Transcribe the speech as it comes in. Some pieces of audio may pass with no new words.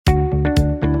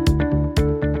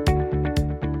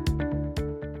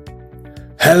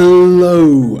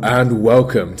Hello and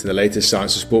welcome to the latest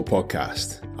Science of Sport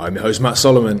podcast. I'm your host Matt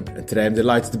Solomon, and today I'm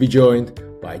delighted to be joined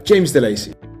by James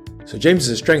DeLacy. So James is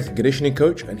a strength and conditioning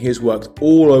coach, and he has worked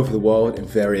all over the world in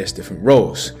various different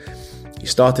roles. He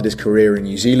started his career in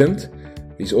New Zealand.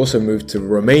 He's also moved to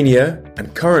Romania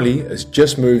and currently has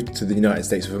just moved to the United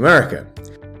States of America.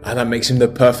 And that makes him the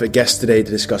perfect guest today to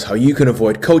discuss how you can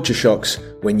avoid culture shocks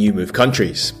when you move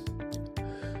countries.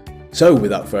 So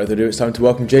without further ado, it's time to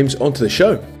welcome James onto the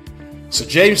show. So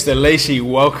James DeLacy,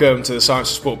 welcome to the Science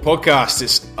of Sport podcast.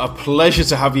 It's a pleasure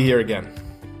to have you here again.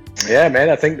 Yeah, man,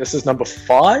 I think this is number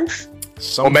 5.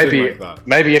 Something or maybe, like that.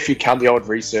 Maybe if you count the old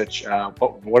research,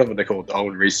 whatever they call the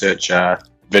old research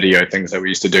video things that we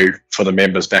used to do for the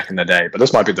members back in the day. But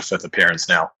this might be the 5th appearance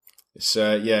now. It's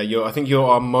I think you're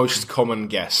our most common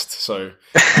guest. So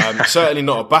certainly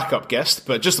not a backup guest,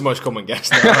 but just the most common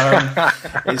guest.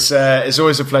 It's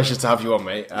always a pleasure to have you on,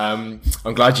 mate. I'm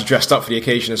glad you dressed up for the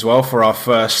occasion as well for our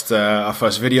first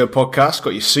video podcast. Got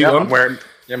your suit on. I'm wearing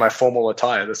my formal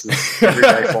attire. This is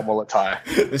everyday formal attire.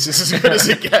 This is as good as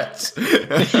it gets.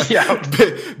 Yeah,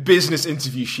 business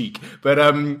interview chic. But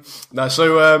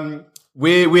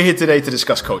We're here today to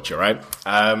discuss culture, right?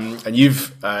 And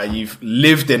you've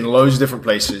lived in loads of different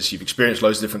places. You've experienced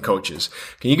loads of different cultures.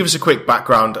 Can you give us a quick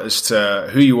background as to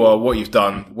who you are, what you've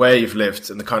done, where you've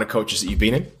lived, and the kind of cultures that you've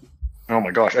been in? Oh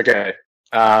my gosh. Okay.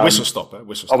 Whistle stop. I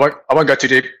won't go too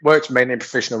deep. Worked mainly in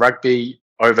professional rugby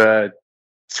over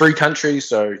 3 countries.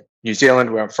 So New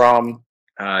Zealand, where I'm from,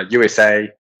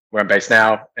 USA, where I'm based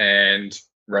now, and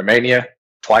Romania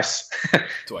twice.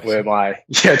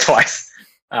 Twice.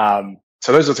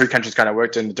 So those are 3 countries kind of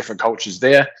worked in the different cultures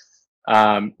there.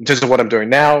 In terms of what I'm doing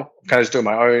now, I'm kind of just doing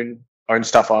my own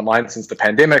stuff online since the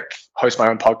pandemic, host my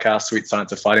own podcast, Sweet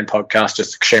Science of Fighting podcast,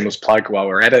 just a shameless plug while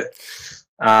we're at it.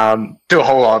 Do a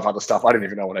whole lot of other stuff. I don't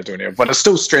even know what I do now, but it's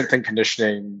still strength and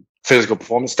conditioning, physical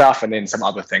performance stuff, and then some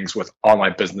other things with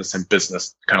online business and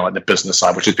business, kind of like the business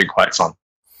side, which has been quite fun.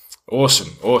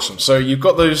 Awesome. So you've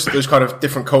got those kind of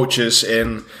different cultures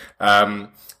in,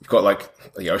 you've got like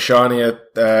the Oceania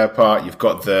part, you've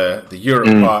got the Europe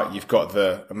part, you've got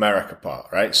the America part,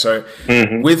 right? So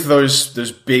with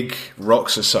those big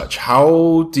rocks as such,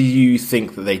 how do you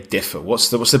think that they differ? What's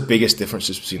the biggest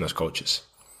differences between those cultures?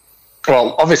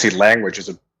 Well, obviously language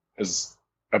is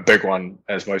a big one,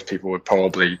 as most people would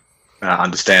probably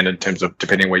understand in terms of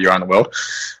depending where you are in the world.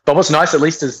 But what's nice, at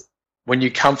least, is when you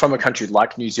come from a country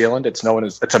like New Zealand, it's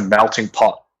a melting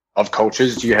pot of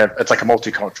cultures. It's like a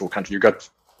multicultural country. You've got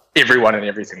everyone and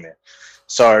everything there.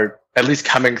 So at least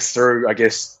coming through, I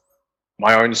guess,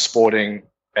 my own sporting,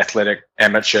 athletic,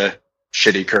 amateur,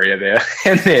 shitty career there,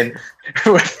 and then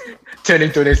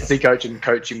turning to an S&C coach and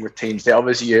coaching with teams there,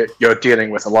 obviously you're dealing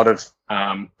with a lot of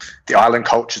the island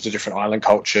cultures, the different island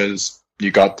cultures.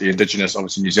 You got the indigenous,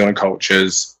 obviously New Zealand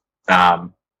cultures,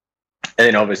 and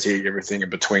then obviously everything in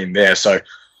between there. So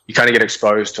you kind of get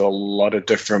exposed to a lot of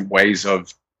different ways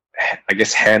of, I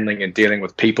guess, handling and dealing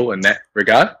with people in that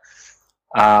regard.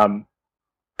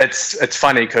 It's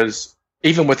funny because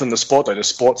even within the sport, though, the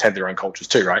sports have their own cultures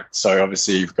too, right? So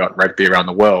obviously you've got rugby around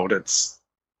the world.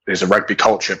 There's a rugby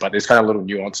culture, but there's kind of little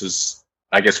nuances,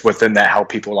 I guess, within that, how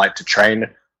people like to train,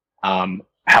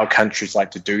 how countries like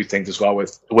to do things as well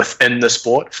within the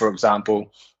sport. For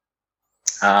example,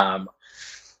 I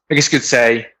guess you could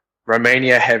say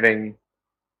Romania having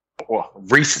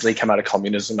recently come out of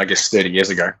communism, I guess 30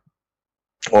 years ago.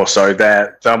 Also,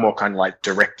 they're more kind of like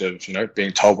directive,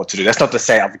 being told what to do. That's not to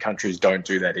say other countries don't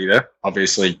do that either.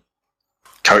 Obviously,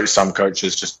 some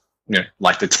coaches just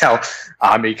like to tell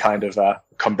army kind of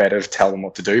combative, tell them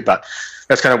what to do. But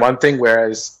that's kind of one thing.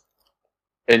 Whereas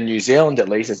in New Zealand, at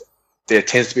least, there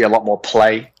tends to be a lot more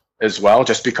play as well,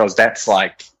 just because that's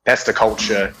the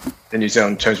culture in New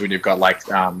Zealand in terms when you've got like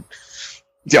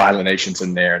the island nations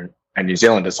in there, and New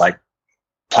Zealand is like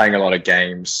playing a lot of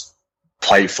games,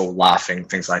 playful, laughing,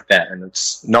 things like that. And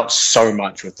it's not so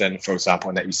much within, for example,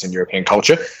 in that Eastern European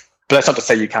culture. But that's not to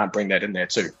say you can't bring that in there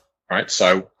too, right?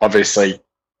 So obviously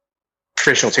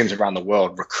professional teams around the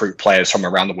world recruit players from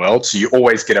around the world. So you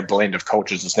always get a blend of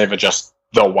cultures. It's never just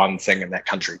the one thing in that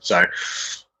country. So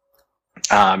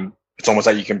it's almost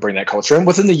like you can bring that culture in.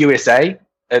 Within the USA,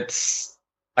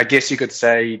 I guess you could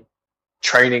say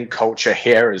training culture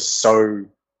here is so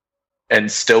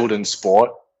instilled in sport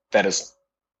that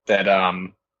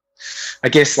I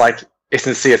guess like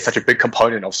S&C is such a big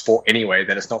component of sport anyway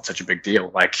that it's not such a big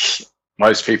deal. Like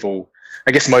most people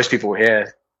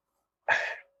here,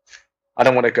 I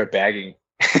don't want to go bagging.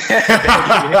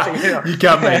 You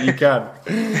can, mate, you can.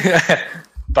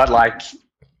 But like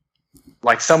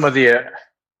some of the,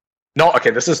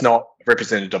 this is not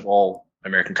representative of all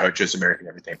American coaches, American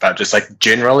everything, but just like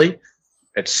generally,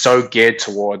 it's so geared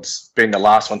towards being the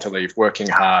last one to leave, working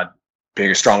hard,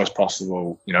 being as strong as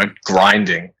possible,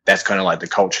 grinding. That's kind of like the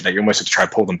culture that you almost have to try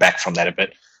to pull them back from that a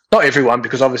bit. Not everyone,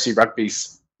 because obviously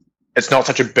it's not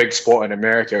such a big sport in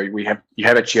America. You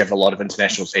actually have a lot of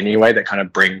internationals anyway that kind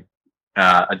of bring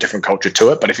a different culture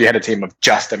to it. But if you had a team of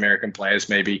just American players,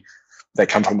 maybe they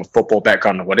come from a football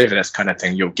background or whatever, that's kind of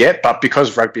thing you'll get. But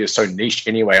because rugby is so niche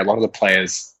anyway, a lot of the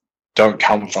players don't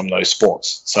come from those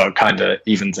sports. So it kind of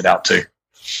evens it out too.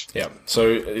 Yeah. So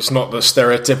it's not the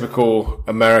stereotypical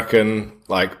American,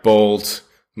 like bald,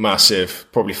 massive,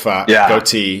 probably fat,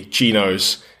 goatee,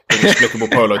 chinos, inexplicable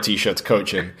polo t-shirts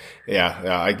coaching. You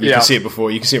can see it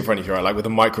before. You can see it in front of you, right? Like with a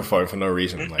microphone for no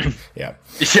reason. Like,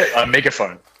 a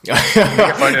megaphone.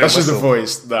 That's just the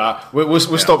voice. Nah, we'll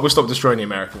stop destroying the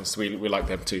Americans. We like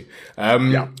them too.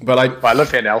 But I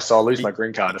live here now, so I'll lose my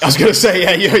green card. I was going to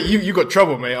say, you got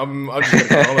trouble, mate. I'm just going to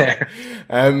go on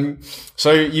holiday.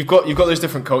 So you've got those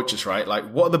different cultures, right? Like,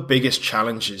 what are the biggest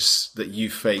challenges that you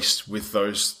faced with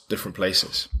those different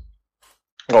places?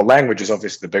 Well, language is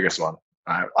obviously the biggest one.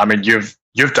 I mean, you've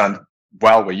done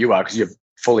well where you are because you've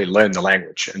fully learned the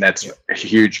language, and that's a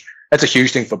huge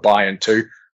thing for buy-in too.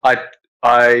 I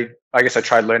guess I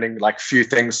tried learning like a few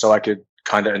things so I could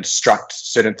kind of instruct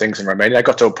certain things in Romanian. I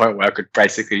got to a point where I could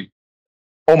basically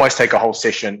almost take a whole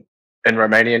session in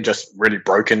Romanian, just really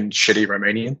broken, shitty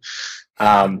Romanian.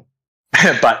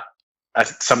 But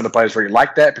some of the players really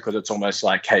like that because it's almost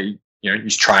like, hey,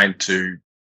 he's trying to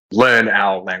learn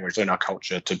our language, learn our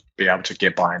culture to be able to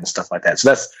get by and stuff like that.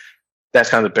 So that's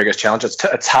kind of the biggest challenge.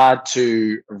 It's hard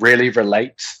to really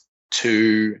relate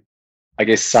to, I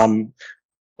guess, some,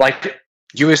 like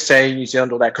USA, New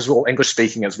Zealand, all that, because we're all English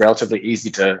speaking, is relatively easy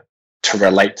to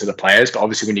relate to the players. But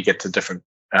obviously when you get to different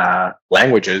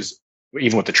languages,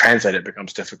 even with the translator, it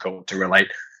becomes difficult to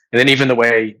relate. And then even the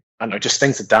way, I don't know, just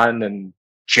things are done and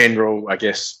general, I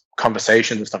guess,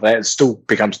 conversations and stuff like that, it still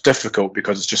becomes difficult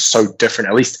because it's just so different,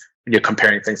 at least when you're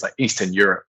comparing things like Eastern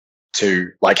Europe to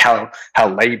like how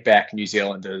laid back New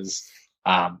Zealand is.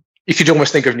 You could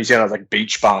almost think of New Zealand as like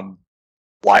beach bum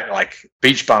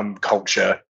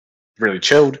culture, really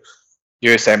chilled.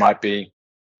 USA might be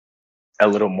a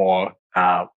little more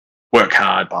work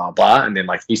hard, blah, blah. And then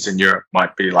like Eastern Europe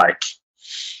might be like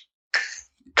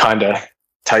kind of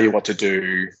tell you what to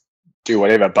do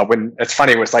whatever. But when it's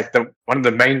funny, it's like one of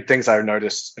the main things I've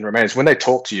noticed in Romania is when they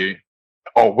talk to you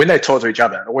or when they talk to each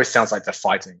other, it always sounds like they're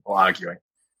fighting or arguing,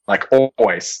 like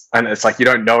always. And it's like, you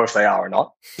don't know if they are or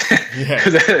not.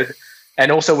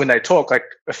 And also when they talk, like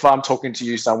if I'm talking to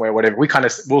you somewhere, whatever,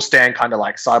 we'll stand kind of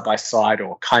like side by side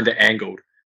or kind of angled.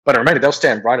 But in Romania, they'll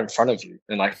stand right in front of you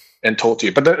and talk to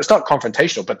you. But it's not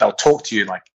confrontational, but they'll talk to you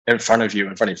like in front of you,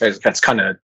 in front of your face. That's kind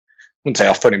of, I wouldn't say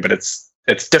off-putting, but it's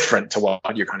different to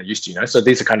what you're kind of used to, So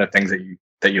these are kind of things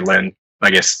that you learn,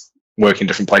 I guess, working in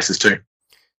different places too.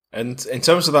 And in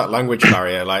terms of that language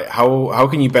barrier, like how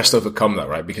can you best overcome that,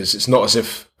 right? Because it's not as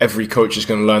if every coach is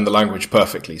going to learn the language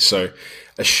perfectly. So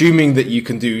assuming that you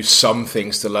can do some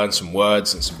things to learn some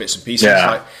words and some bits and pieces,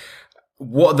 like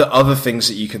what are the other things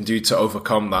that you can do to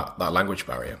overcome that language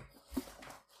barrier?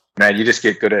 Man, you just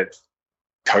get good at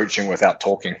coaching without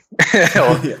talking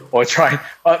or trying.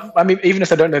 I mean, even if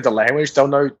they don't know the language, they'll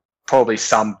know probably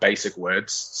some basic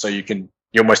words. So you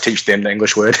almost teach them the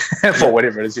English word for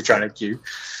whatever it is you're trying to cue.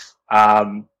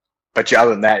 But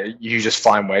other than that, you just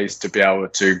find ways to be able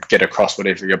to get across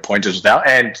whatever your point is without,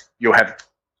 and you'll have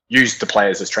used the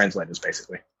players as translators,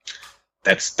 basically.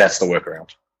 That's the workaround.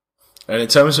 And in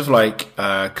terms of like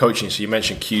coaching, so you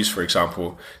mentioned cues, for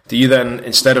example, do you then,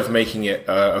 instead of making it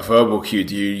a verbal cue,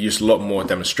 do you use a lot more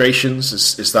demonstrations?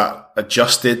 Is that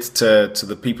adjusted to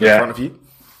the people in front of you?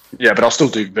 Yeah, but I'll still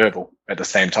do verbal at the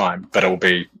same time, but it will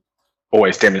be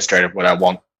always demonstrated what I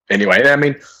want anyway. I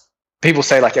mean, people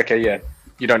say like, okay, yeah,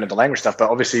 you don't know the language stuff, but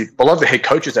obviously a lot of the head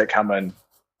coaches that come in,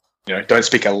 don't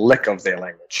speak a lick of their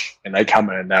language, and they come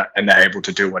in and they're able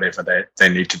to do whatever they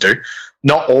need to do.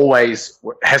 Not always,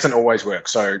 hasn't always worked.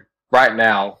 So right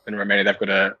now in Romania, they've got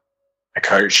a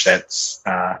coach that's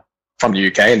from the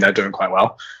UK, and they're doing quite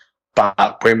well.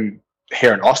 But when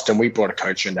here in Austin, we brought a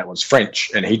coach in that was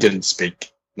French, and he didn't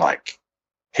speak,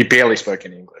 he barely spoke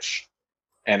any English.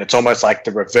 And it's almost like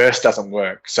the reverse doesn't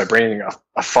work. So bringing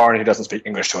a foreigner who doesn't speak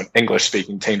English to an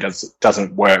English-speaking team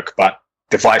doesn't work, but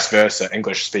the vice versa,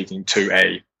 English-speaking to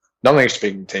a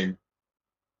non-English-speaking team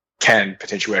can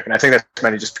potentially work. And I think that's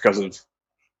mainly just because of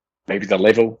maybe the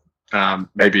level,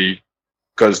 maybe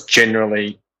because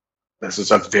generally, this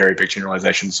is a very big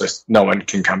generalization, so no one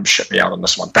can come shit me out on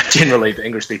this one, but generally the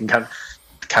English-speaking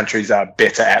countries are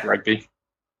better at rugby.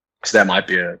 So that might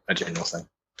be a general thing.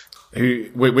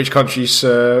 Which countries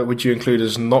would you include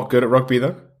as not good at rugby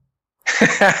then?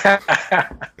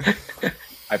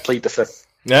 I plead the fifth.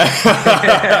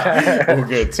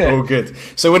 all good.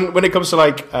 So when it comes to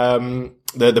like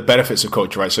the benefits of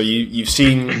culture, right? So you've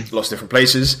seen lots of different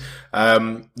places.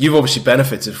 You've obviously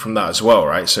benefited from that as well,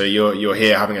 right? So you're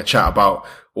here having a chat about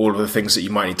all of the things that you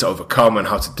might need to overcome and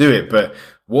how to do it. But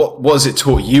what has it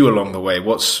taught you along the way?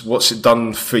 What's it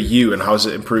done for you, and how has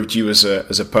it improved you as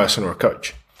a person or a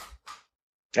coach?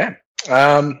 Yeah.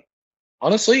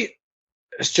 Honestly,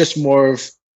 it's just more of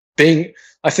being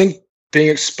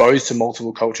exposed to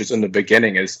multiple cultures in the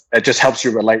beginning it just helps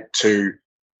you relate to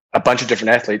a bunch of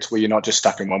different athletes where you're not just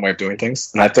stuck in one way of doing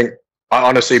things. And I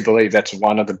honestly believe that's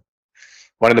one of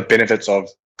the benefits of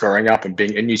growing up and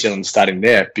being in New Zealand, starting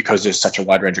there, because there's such a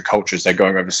wide range of cultures that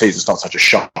going overseas, it's not such a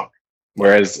shock.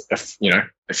 Whereas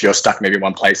if you're stuck maybe in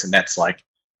one place and that's like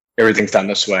everything's done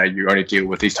this way, you only deal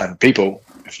with these type of people.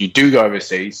 If you do go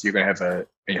overseas, you're going to have a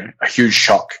huge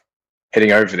shock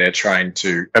heading over there trying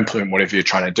to implement whatever you're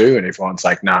trying to do, and everyone's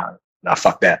like, nah,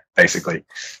 fuck that, basically.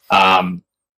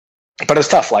 But it's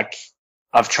tough. Like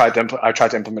I've tried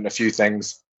to implement a few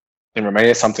things in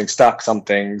Romania. Some things stuck. Some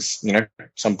things,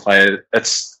 some players.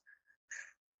 It's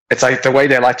like the way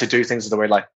they like to do things is the way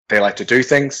like they like to do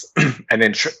things, and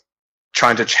then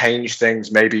trying to change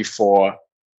things maybe for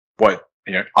what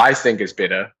I think is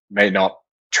better may not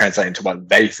translate into what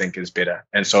they think is better,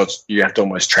 and so you have to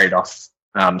almost trade off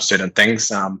certain things.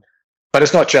 But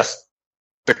it's not just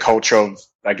the culture of,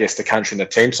 I guess, the country and the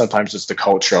team. Sometimes it's the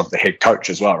culture of the head coach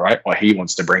as well, right? What he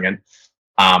wants to bring in,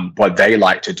 what they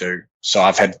like to do. So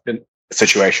I've had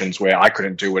situations where I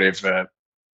couldn't do whatever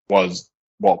was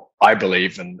what I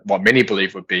believe and what many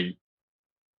believe would be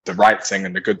the right thing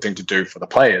and the good thing to do for the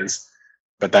players,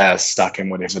 but they are stuck in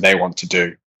whatever they want to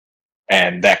do.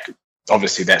 And that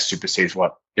obviously that supersedes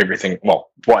what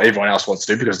everyone else wants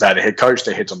to do, because they're the head coach,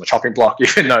 their head's on the chopping block,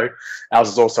 even though ours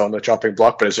is also on the chopping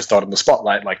block, but it's just not in the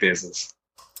spotlight like theirs is.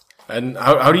 And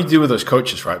how do you deal with those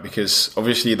coaches, right? Because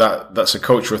obviously that's a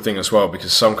cultural thing as well,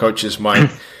 because some coaches might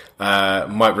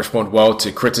respond well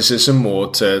to criticism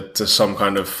or to some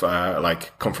kind of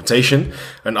like confrontation,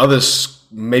 and others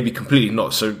maybe completely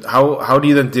not. So how do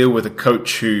you then deal with a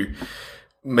coach who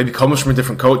maybe comes from a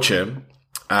different culture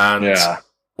and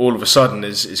all of a sudden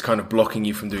is kind of blocking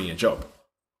you from doing your job?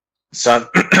 So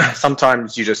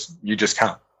sometimes you just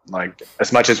can't. Like,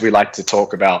 as much as we like to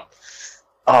talk about,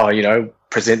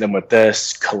 present them with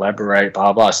this, collaborate,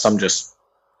 blah, blah.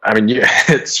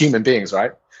 It's human beings,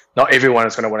 right? Not everyone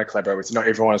is going to want to collaborate with you. Not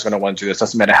everyone is going to want to do this.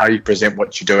 Doesn't matter how you present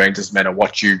what you're doing. Doesn't matter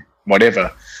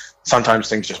whatever. Sometimes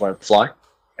things just won't fly.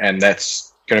 And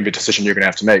that's going to be a decision you're going to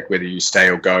have to make, whether you stay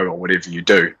or go or whatever you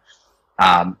do,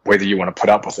 whether you want to put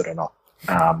up with it or not.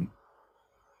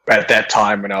 At that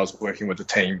time when I was working with the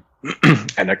team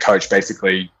and the coach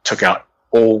basically took out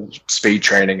all speed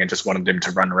training and just wanted them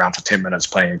to run around for 10 minutes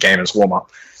playing a game as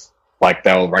warm-up. Like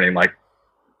they were running like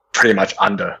pretty much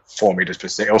under 4 meters per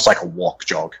second. It was like a walk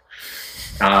jog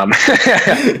for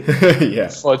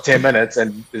 10 minutes.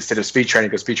 And instead of speed training,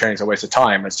 because speed training is a waste of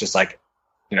time, it's just like,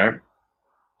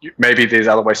 maybe there's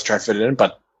other ways to try to fit it in,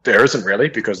 but there isn't really,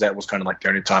 because that was kind of like the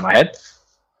only time I had.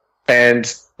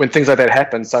 And when things like that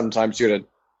happen, sometimes you gotta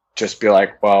just be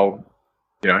like, well,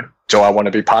 do I want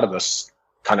to be part of this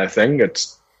kind of thing?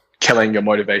 It's killing your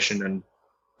motivation and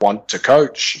want to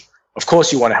coach. Of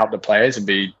course, you want to help the players and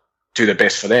do the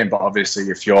best for them, but obviously,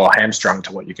 if you're hamstrung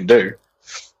to what you can do,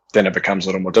 then it becomes a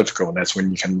little more difficult, and that's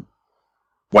when you can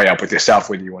weigh up with yourself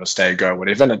whether you want to stay, go,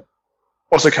 whatever. And it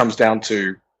also comes down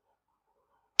to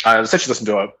I was actually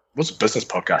listening to a business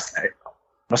podcast.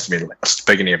 Must have been like the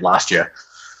beginning of last year.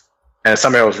 And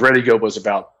something that was really good was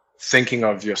about thinking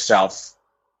of yourself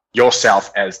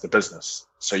as the business.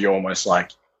 So you're almost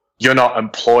like, you're not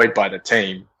employed by the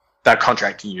team. They're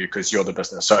contracting you because you're the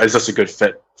business. So is this a good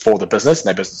fit for the business? And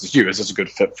their business is you. Is this a good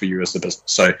fit for you as the business?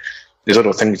 So there's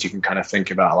little things you can kind of think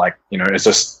about, like, is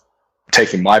this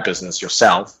taking my business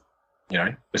yourself?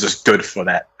 Is this good for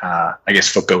that? I guess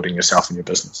for building yourself and your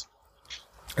business.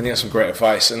 I think that's some great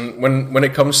advice. And when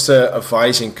it comes to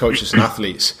advising coaches and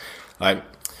athletes, like,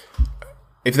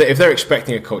 if they're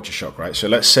expecting a culture shock, right? So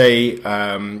let's say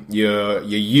you're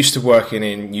used to working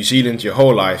in New Zealand your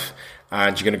whole life,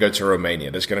 and you're going to go to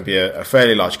Romania. There's going to be a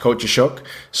fairly large culture shock.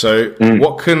 So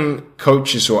what can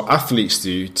coaches or athletes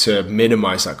do to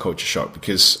minimize that culture shock?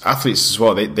 Because athletes as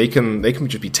well, they can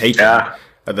just be taken at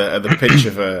the pinch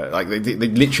of they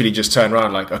literally just turn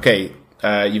around like, okay,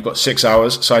 you've got 6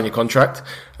 hours, sign your contract.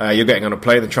 You're getting on a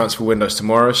plane. The transfer window's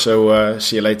tomorrow, so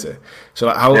see you later. So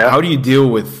like, how do you deal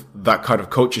with that kind of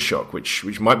culture shock,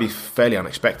 which might be fairly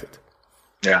unexpected?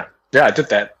 Yeah, I did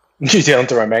that New Zealand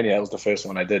to Romania. That was the first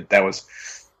one I did. That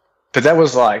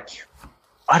was like,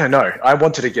 I don't know. I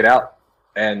wanted to get out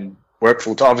and work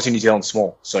full time. Obviously, New Zealand's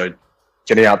small, so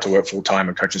getting out to work full time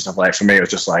and coach and stuff like that, for me, it was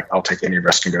just like, I'll take any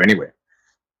risk and go anywhere.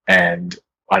 And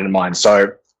I didn't mind.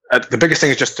 So the biggest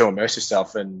thing is just to immerse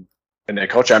yourself in their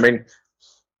culture. I mean,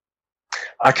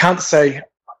 I can't say,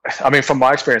 I mean, from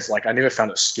my experience, like, I never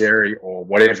found it scary or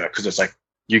whatever, because it's like,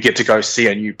 you get to go see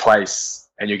a new place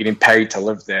and you're getting paid to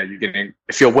live there.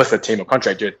 If you're with a team or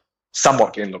contract, you're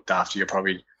somewhat getting looked after. You're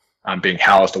probably being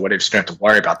housed or whatever, so you don't have to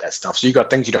worry about that stuff. So you got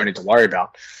things you don't need to worry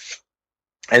about.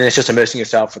 And it's just immersing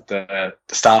yourself with the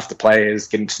staff, the players,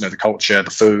 getting to know the culture, the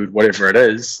food, whatever it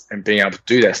is, and being able to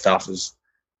do that stuff is,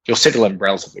 you'll settle in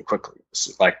relatively quickly.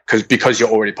 It's like, because you're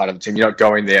already part of the team. You're not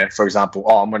going there, for example,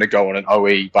 I'm going to go on an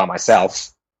OE by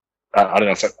myself. I don't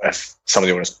know if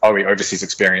somebody wants OE overseas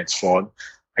experience for,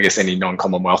 I guess, any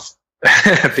non-Commonwealth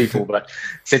people, but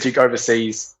since you go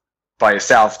overseas by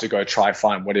yourself to go try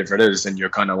find whatever it is, and you're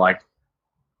kind of like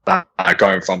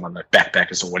going from on the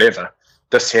backpackers or whatever,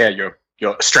 this here,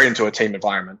 you're straight into a team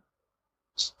environment.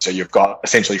 So you've got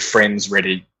essentially friends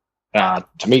ready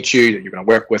to meet you, that you're going to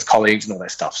work with, colleagues and all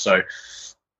that stuff. So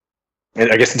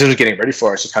I guess in terms of getting ready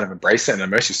for it, it's just kind of embrace it and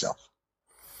immerse yourself.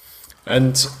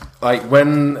 And like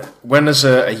when as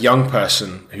a young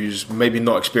person who's maybe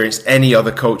not experienced any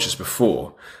other cultures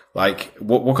before, like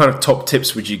what kind of top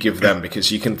tips would you give them?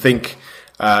 Because you can think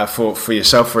for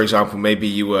yourself, for example, maybe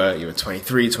you were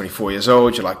 23, 24 years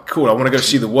old. You're like, cool, I want to go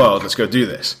see the world. Let's go do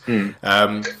this.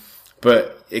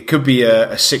 But it could be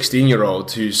a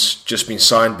 16-year-old who's just been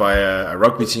signed by a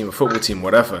rugby team, a football team,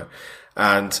 whatever.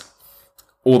 And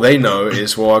all they know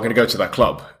is, well, I'm going to go to that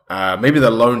club. Maybe they're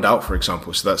loaned out, for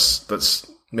example. So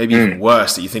that's maybe even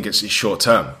worse, that you think it's short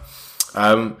term.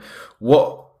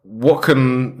 What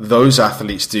can those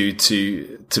athletes do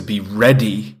to be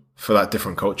ready for that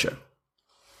different culture?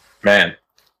 Man,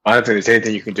 I don't think there's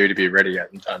anything you can do to be ready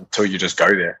until you just go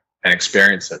there and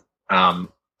experience it.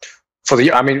 For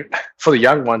the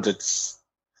young ones,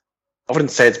 I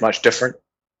wouldn't say it's much different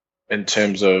in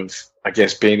terms of, I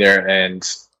guess, being there and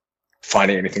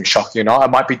finding anything shocking or not.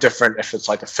 It might be different if it's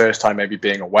like the first time maybe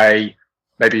being away,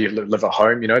 maybe you live at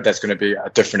home, that's going to be a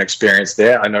different experience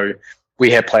there. I know we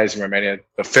had players in Romania,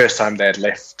 the first time they had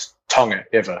left Tonga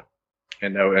ever,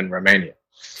 and they were in Romania.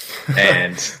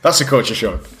 And that's a culture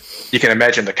shock. You can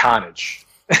imagine the carnage.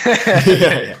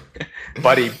 Yeah.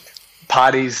 Buddy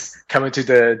parties coming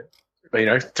to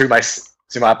through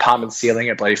my apartment ceiling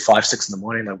at bloody 5, 6 in the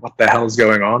morning. Like, what the hell is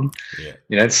going on?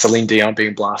 Yeah. Celine Dion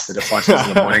being blasted at 5, 6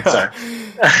 in the morning. So,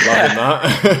 loving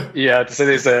that. Yeah. So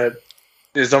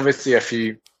there's obviously a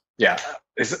few. Yeah.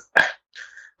 There's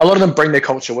a lot of them bring their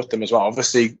culture with them as well.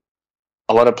 Obviously,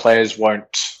 a lot of players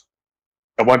won't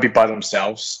be by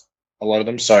themselves. A lot of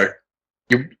them. So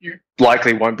you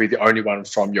likely won't be the only one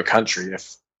from your country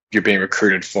if you're being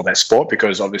recruited for that sport,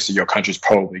 because obviously your country's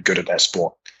probably good at that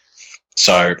sport.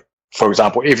 So, for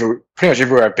example, pretty much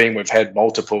everywhere I've been, we've had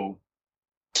multiple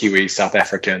Kiwis, South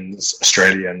Africans,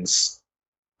 Australians,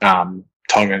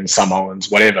 Tongans,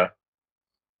 Samoans, whatever,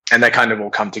 and they kind of all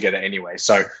come together anyway.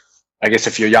 So, I guess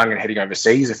if you're young and heading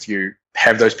overseas, if you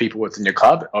have those people within your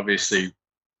club, obviously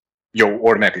you'll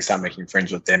automatically start making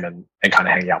friends with them and kind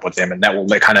of hanging out with them, and that will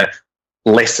kind of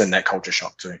lessen that culture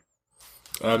shock too.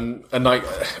 And like,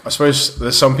 I suppose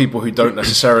there's some people who don't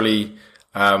necessarily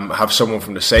have someone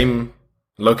from the same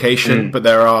location, but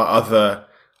there are other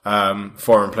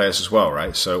foreign players as well,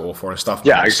 right? So, or foreign staff members.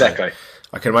 Yeah, exactly. So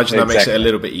I can imagine that makes it a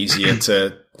little bit easier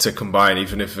to combine,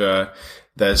 even if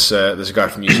there's a guy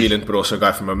from New Zealand, but also a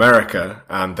guy from America,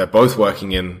 and they're both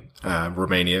working in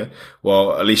Romania.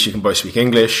 Well, at least you can both speak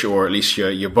English, or at least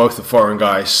you're both the foreign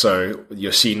guys, so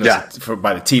you're seen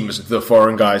by the team as the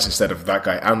foreign guys instead of that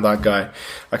guy and that guy.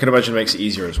 I can imagine it makes it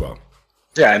easier as well.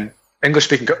 Yeah, and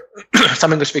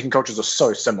some English-speaking cultures are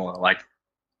so similar, like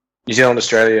New Zealand,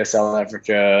 Australia, South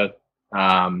Africa,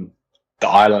 the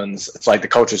islands. It's like the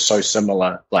culture is so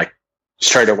similar. Like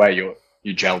straight away,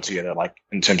 you gel together. Like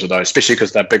in terms of those, especially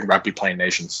because they're big rugby playing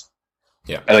nations.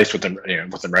 Yeah, at least within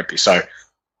rugby. So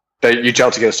you gel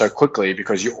together so quickly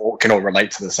because you all can all relate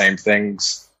to the same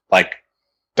things. Like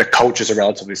the cultures are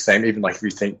relatively the same. Even like if you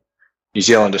think New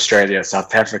Zealand, Australia,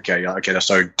 South Africa, you're like, okay, they're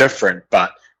so different,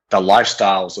 but the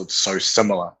lifestyles are so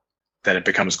similar that it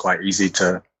becomes quite easy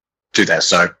to do that.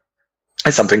 So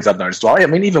it's some things I've noticed. Well, I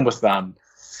mean, even with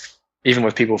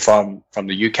people from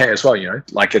the UK as well,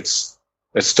 like it's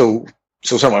still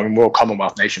some. I mean, we're all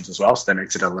Commonwealth nations as well, so that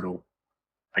makes it a little,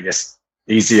 I guess,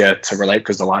 easier to relate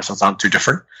because the lifestyles aren't too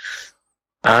different.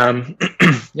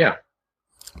 Yeah.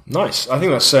 Nice. I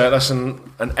think that's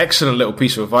an excellent little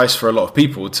piece of advice for a lot of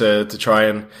people to try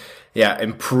and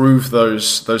improve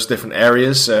those different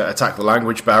areas, attack the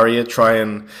language barrier, try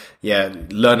and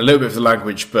learn a little bit of the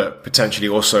language, but potentially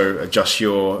also adjust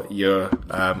your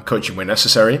coaching where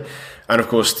necessary, and of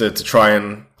course to try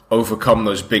and overcome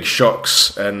those big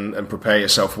shocks and prepare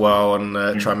yourself well,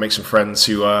 and try and make some friends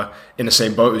who are in the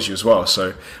same boat as you as well.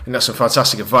 So I think that's some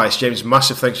fantastic advice. James,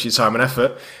 massive thanks for your time and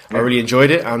effort. I really enjoyed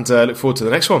it, and look forward to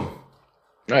the next one. All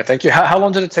right, thank you. How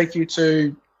long did it take you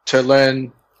to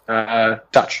learn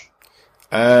Dutch?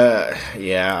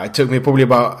 It took me probably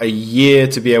about a year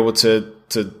to be able to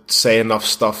say enough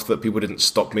stuff that people didn't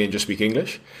stop me and just speak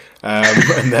English.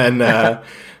 And then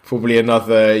probably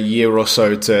another year or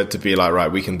so to be like, right,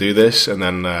 we can do this. And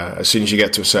then as soon as you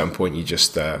get to a certain point, you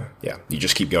just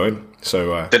keep going.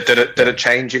 So did it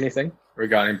change anything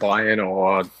regarding buy-in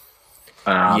or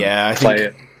I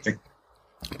think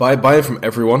buy-in from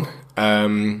everyone.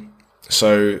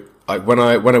 So like when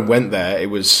I went there, it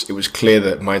was clear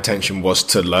that my intention was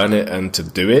to learn it and to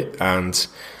do it. And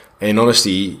in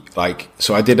honesty,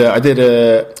 so I did an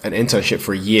internship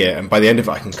for a year, and by the end of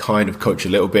it, I can kind of coach a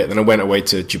little bit. Then I went away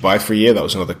to Dubai for a year. That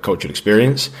was another cultural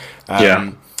experience.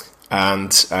 And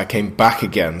I came back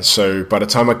again. So by the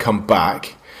time I come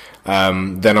back,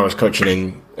 then I was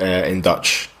coaching in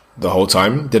Dutch the whole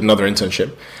time. Did another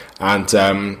internship, and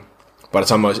by the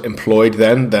time I was employed,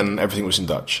 then everything was in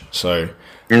Dutch. So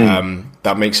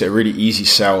that makes it a really easy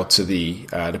sell to the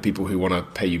people who want to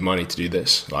pay you money to do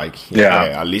this.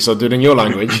 At least I'll do it in your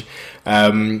language.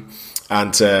 I mean,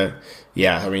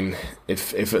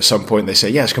 if at some point they say,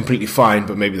 it's completely fine,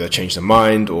 but maybe they'll change their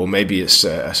mind, or maybe it's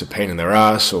a pain in their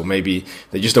ass, or maybe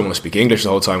they just don't want to speak English the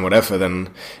whole time, whatever, then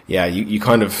you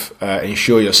kind of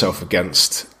insure yourself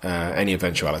against any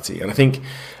eventuality. And I think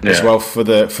as well for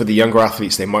the younger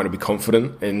athletes, they might not be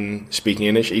confident in speaking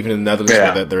English, even in the Netherlands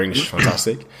where their English is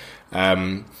fantastic.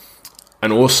 And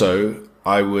also,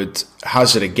 I would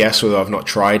hazard a guess, although I've not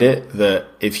tried it, that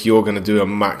if you're going to do a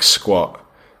max squat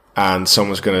and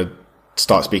someone's going to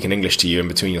start speaking English to you in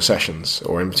between your sessions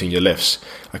or in between your lifts,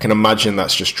 I can imagine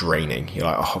that's just draining. You're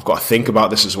like, I've got to think about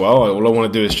this as well. All I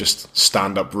want to do is just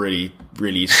stand up really,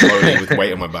 really slowly with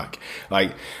weight on my back.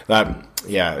 Like that,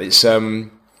 it's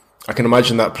I can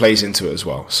imagine that plays into it as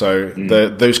well. So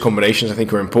those combinations I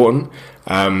think are important.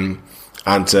 When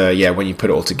you put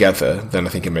it all together, then I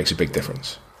think it makes a big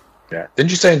difference. Yeah.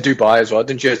 Didn't you say in Dubai as well?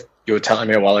 You were telling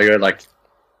me a while ago, like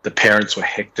the parents were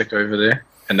hectic over there?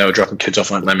 And they were dropping kids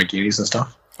off on Lamborghinis and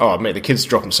stuff. Oh, mate, the kids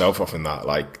drop themselves off in that.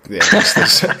 I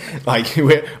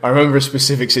remember a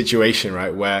specific situation,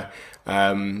 right, where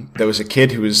there was a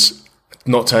kid who was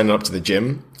not turning up to the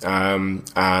gym,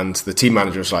 and the team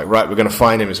manager was like, right, we're going to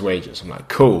fine him his wages. I'm like,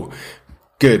 cool,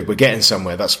 good, we're getting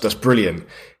somewhere. That's brilliant.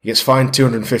 He gets fined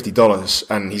 $250,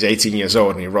 and he's 18 years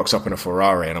old, and he rocks up in a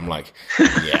Ferrari, and I'm like,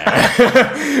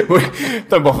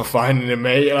 don't bother finding him,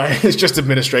 mate. Like, it's just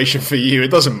administration for you. It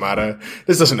doesn't matter.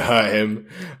 This doesn't hurt him.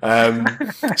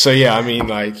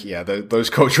 Those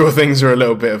cultural things are a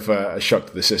little bit of a shock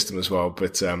to the system as well.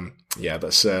 But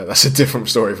that's a different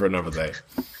story for another day.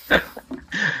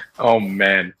 Oh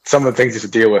man, some of the things you have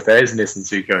to deal with as an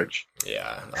S&C coach.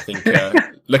 Yeah, I think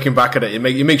looking back at it, it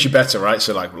makes you better, right?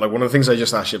 So like one of the things I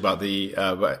just asked you about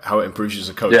how it improves you as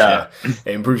a coach. Yeah,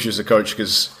 it improves you as a coach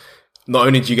because not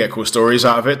only do you get cool stories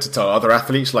out of it to tell other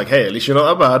athletes, like, hey, at least you're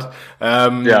not that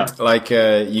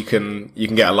bad. You can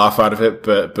get a laugh out of it,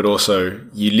 but also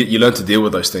you learn to deal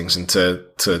with those things and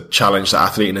to challenge the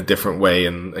athlete in a different way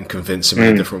and convince him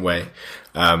in a different way.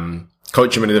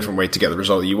 Coach him in a different way to get the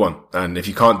result that you want. And if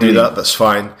you can't do that, that's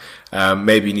fine.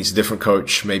 Maybe he needs a different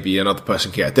coach. Maybe another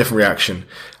person can get a different reaction.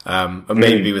 And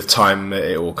maybe with time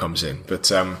it all comes in. But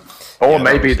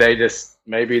maybe they just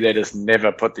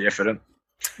never put the effort in.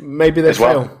 Maybe they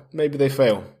fail. Well. Maybe they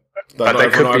fail. But they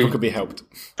could be helped.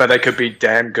 But they could be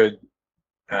damn good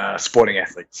sporting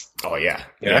athletes. Oh yeah.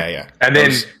 And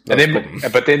then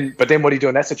what do you do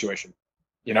in that situation?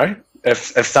 You know,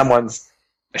 if someone's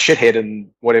a shithead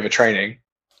in whatever training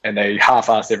and they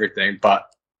half-ass everything, but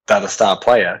they're the star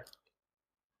player,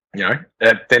 you know,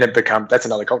 then that's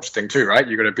another culture thing too, right?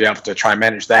 You're going to be able to try and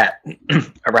manage that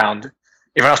around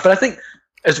everyone else. But I think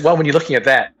as well, when you're looking at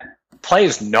that,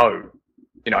 players know,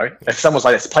 you know, if someone's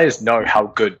like this, players know how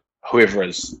good whoever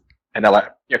is, and they're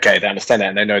like, okay, they understand that,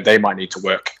 and they know they might need to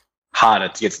work harder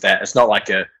to get to that. It's not like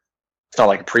a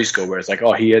preschool where it's like,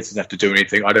 oh, he doesn't have to do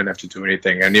anything, I don't have to do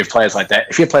anything. And you have players like that.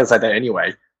 If you have players like that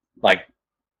anyway, like,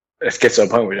 it gets to a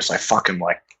point where you're just like, fuck him,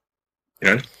 like, you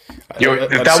know,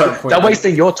 they're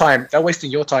wasting your time. They're wasting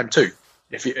your time too.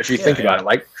 If you think about it,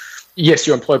 like, yes,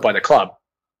 you're employed by the club,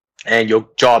 and your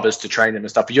job is to train them and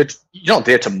stuff. But you're not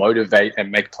there to motivate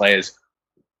and make players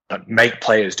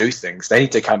do things. They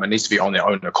need to come. It needs to be on their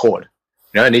own accord.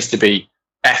 It needs to be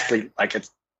athlete, like it's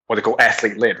what they call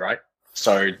athlete led, right?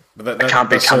 So it can't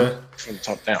become from the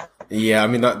top down. Yeah, I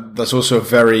mean that's also a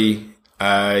very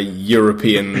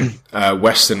European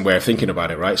Western way of thinking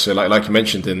about it, right? So like you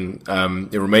mentioned in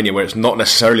Romania, where it's not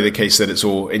necessarily the case that it's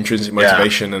all intrinsic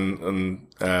motivation and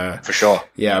for sure.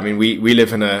 Yeah, I mean we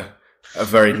live in a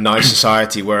very nice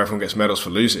society where everyone gets medals for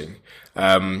losing.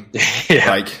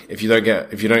 Like if you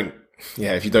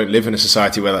don't live in a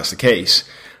society where that's the case,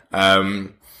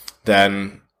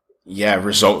 then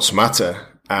results matter.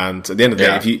 And at the end of the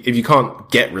day, if you can't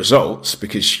get results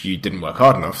because you didn't work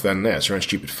hard enough, then it's your own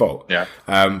stupid fault. Yeah.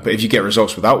 But if you get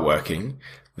results without working,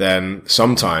 then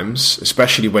sometimes,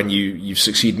 especially when you've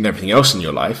succeeded in everything else in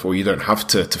your life, or you don't have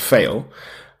to fail,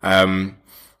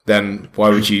 then why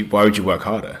would you work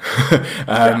harder?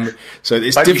 So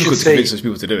it's difficult to convince those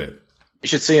people to do it. You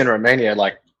should see in Romania,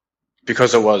 like,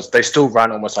 because they still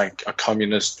run almost like a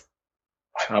communist.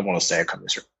 I don't want to say a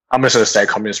communist. I'm just going to say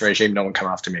communist regime. No one come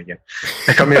after me again.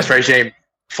 A communist regime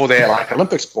for their like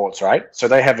Olympic sports, right? So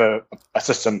they have a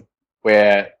system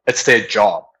where it's their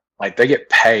job. Like they get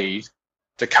paid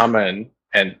to come in,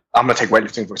 and I'm going to take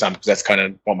weightlifting for example, because that's kind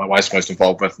of what my wife's most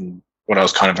involved with, and when I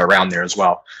was kind of around there as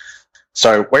well.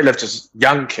 So weightlifters,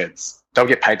 young kids, they'll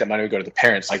get paid that money to go to the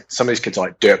parents. Like some of these kids are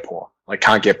like dirt poor, like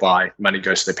can't get by. Money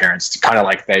goes to their parents. It's kind of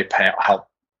like they help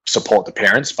support the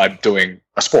parents by doing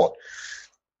a sport,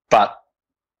 but.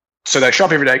 So they show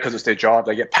up every day because it's their job.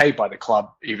 They get paid by the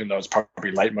club, even though it's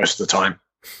probably late most of the time.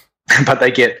 But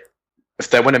if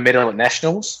they win a medal at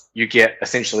nationals, you get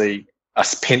essentially a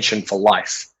pension for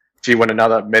life. If you win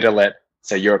another medal at,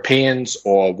 say, Europeans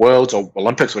or Worlds or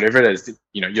Olympics, whatever it is,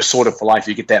 you're sorted for life.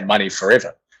 You get that money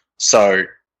forever. So,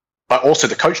 but also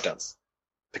the coach does.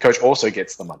 The coach also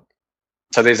gets the money.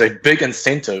 So there's a big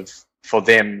incentive for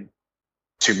them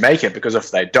to make it, because if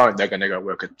they don't, they're going to go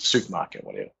work at the supermarket or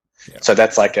whatever. Yeah. So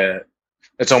that's like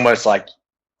it's almost like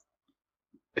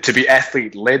to be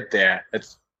athlete led there.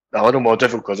 It's a little more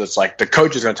difficult because it's like the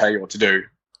coach is going to tell you what to do.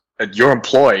 And you're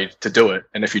employed to do it.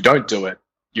 And if you don't do it,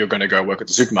 you're going to go work at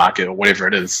the supermarket or whatever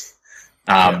it is.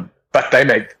 But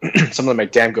they some of them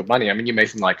make damn good money. I mean, you're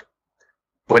making like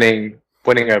winning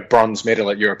a bronze medal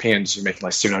at Europeans, you're making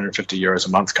like €750 a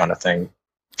month kind of thing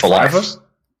for life.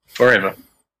 Forever.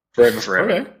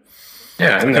 Okay.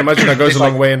 Yeah. I can imagine that goes a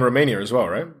long way in Romania as well,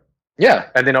 right? Yeah,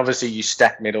 and then obviously you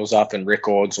stack medals up and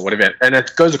records or whatever, and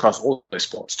it goes across all those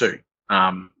sports too.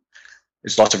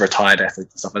 There's lots of retired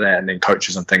athletes and stuff like that, and then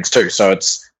coaches and things too. So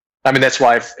that's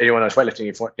why if anyone knows weightlifting,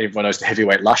 if everyone knows the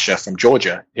heavyweight Lasha from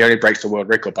Georgia, he only breaks the world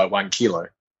record by 1 kilo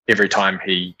every time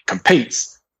he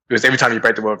competes, because every time you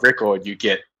break the world record, you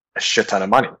get a shit ton of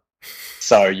money.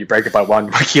 So you break it by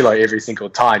 1 kilo every single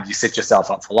time, you set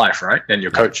yourself up for life, right? And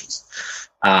your coaches.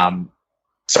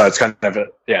 So it's kind of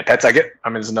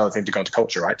there's another thing to go into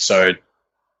culture, right? So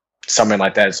something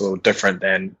like that is a little different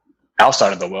than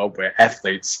outside of the world, where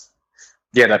athletes,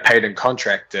 they're paid and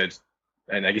contracted,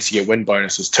 and I guess you get win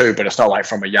bonuses too, but it's not like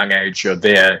from a young age you're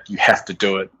there, you have to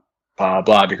do it, blah,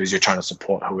 blah, because you're trying to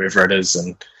support whoever it is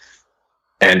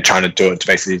and trying to do it to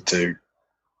basically to,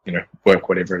 work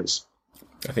whatever it is.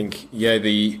 I think,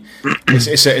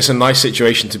 it's a nice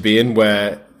situation to be in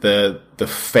where the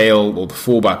fail or the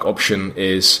fallback option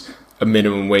is a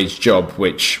minimum wage job,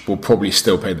 which will probably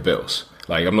still pay the bills.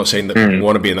 Like, I'm not saying that we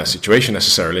want to be in that situation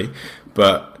necessarily,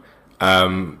 but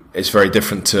it's very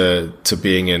different to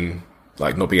being in,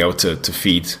 like, not being able to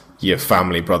feed your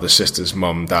family, brothers, sisters,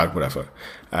 mum, dad, whatever.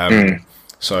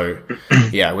 So,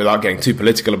 without getting too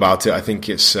political about it, I think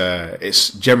it's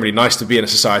generally nice to be in a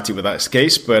society where that's the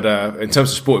case. But in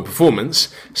terms of sport and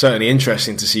performance, certainly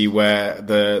interesting to see where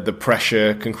the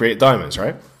pressure can create diamonds,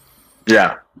 right?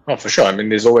 Yeah, for sure. I mean,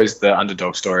 there's always the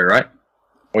underdog story, right?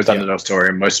 Always the underdog story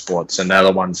in most sports, and they're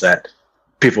the ones that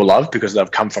people love because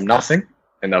they've come from nothing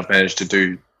and they've managed to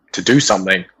do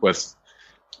something with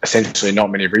essentially not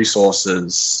many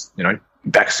resources,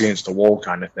 backs against the wall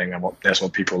kind of thing, and that's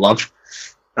what people love.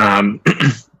 I mean,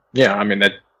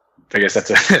 that, I guess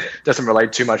doesn't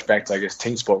relate too much back to, I guess,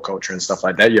 team sport culture and stuff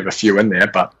like that. You have a few in there,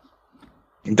 but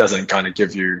it doesn't kind of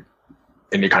give you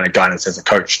any kind of guidance as a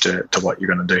coach to what you're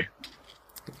going to do.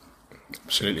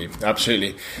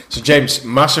 Absolutely. So, James,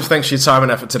 massive thanks for your time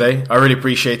and effort today. I really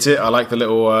appreciate it. I like the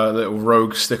little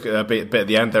rogue stick bit at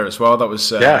the end there as well. That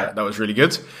was really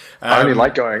good. I only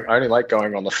like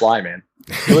going on the fly, man.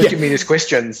 You look at me these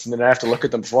questions, and then I have to look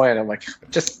at them before, and I'm like,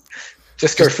 just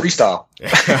go freestyle.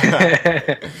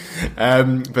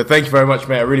 But thank you very much,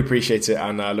 mate. I really appreciate it,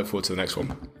 and I look forward to the next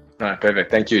one. All right,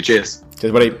 perfect. Thank you. Cheers.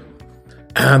 Cheers, buddy.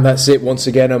 And that's it. Once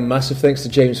again, a massive thanks to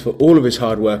James for all of his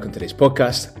hard work on today's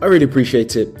podcast. I really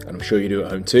appreciate it, and I'm sure you do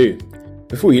at home too.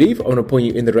 Before you leave, I want to point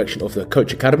you in the direction of the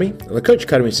Coach Academy. And the Coach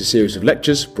Academy is a series of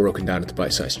lectures broken down into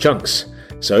bite-sized chunks.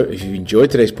 So if you've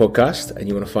enjoyed today's podcast and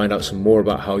you want to find out some more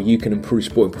about how you can improve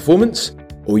sporting performance,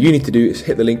 all you need to do is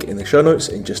hit the link in the show notes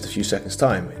in just a few seconds'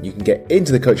 time, and you can get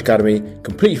into the Coach Academy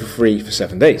completely for free for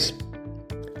 7 days.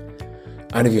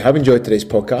 And if you have enjoyed today's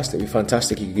podcast, it'd be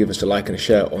fantastic if you could give us a like and a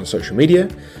share on social media,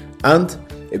 and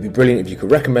it'd be brilliant if you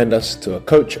could recommend us to a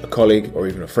coach, a colleague, or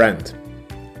even a friend.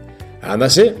 And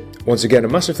that's it. Once again, a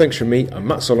massive thanks from me. I'm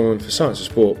Matt Solomon for Science of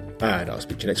Sport, and I'll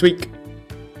speak to you next week.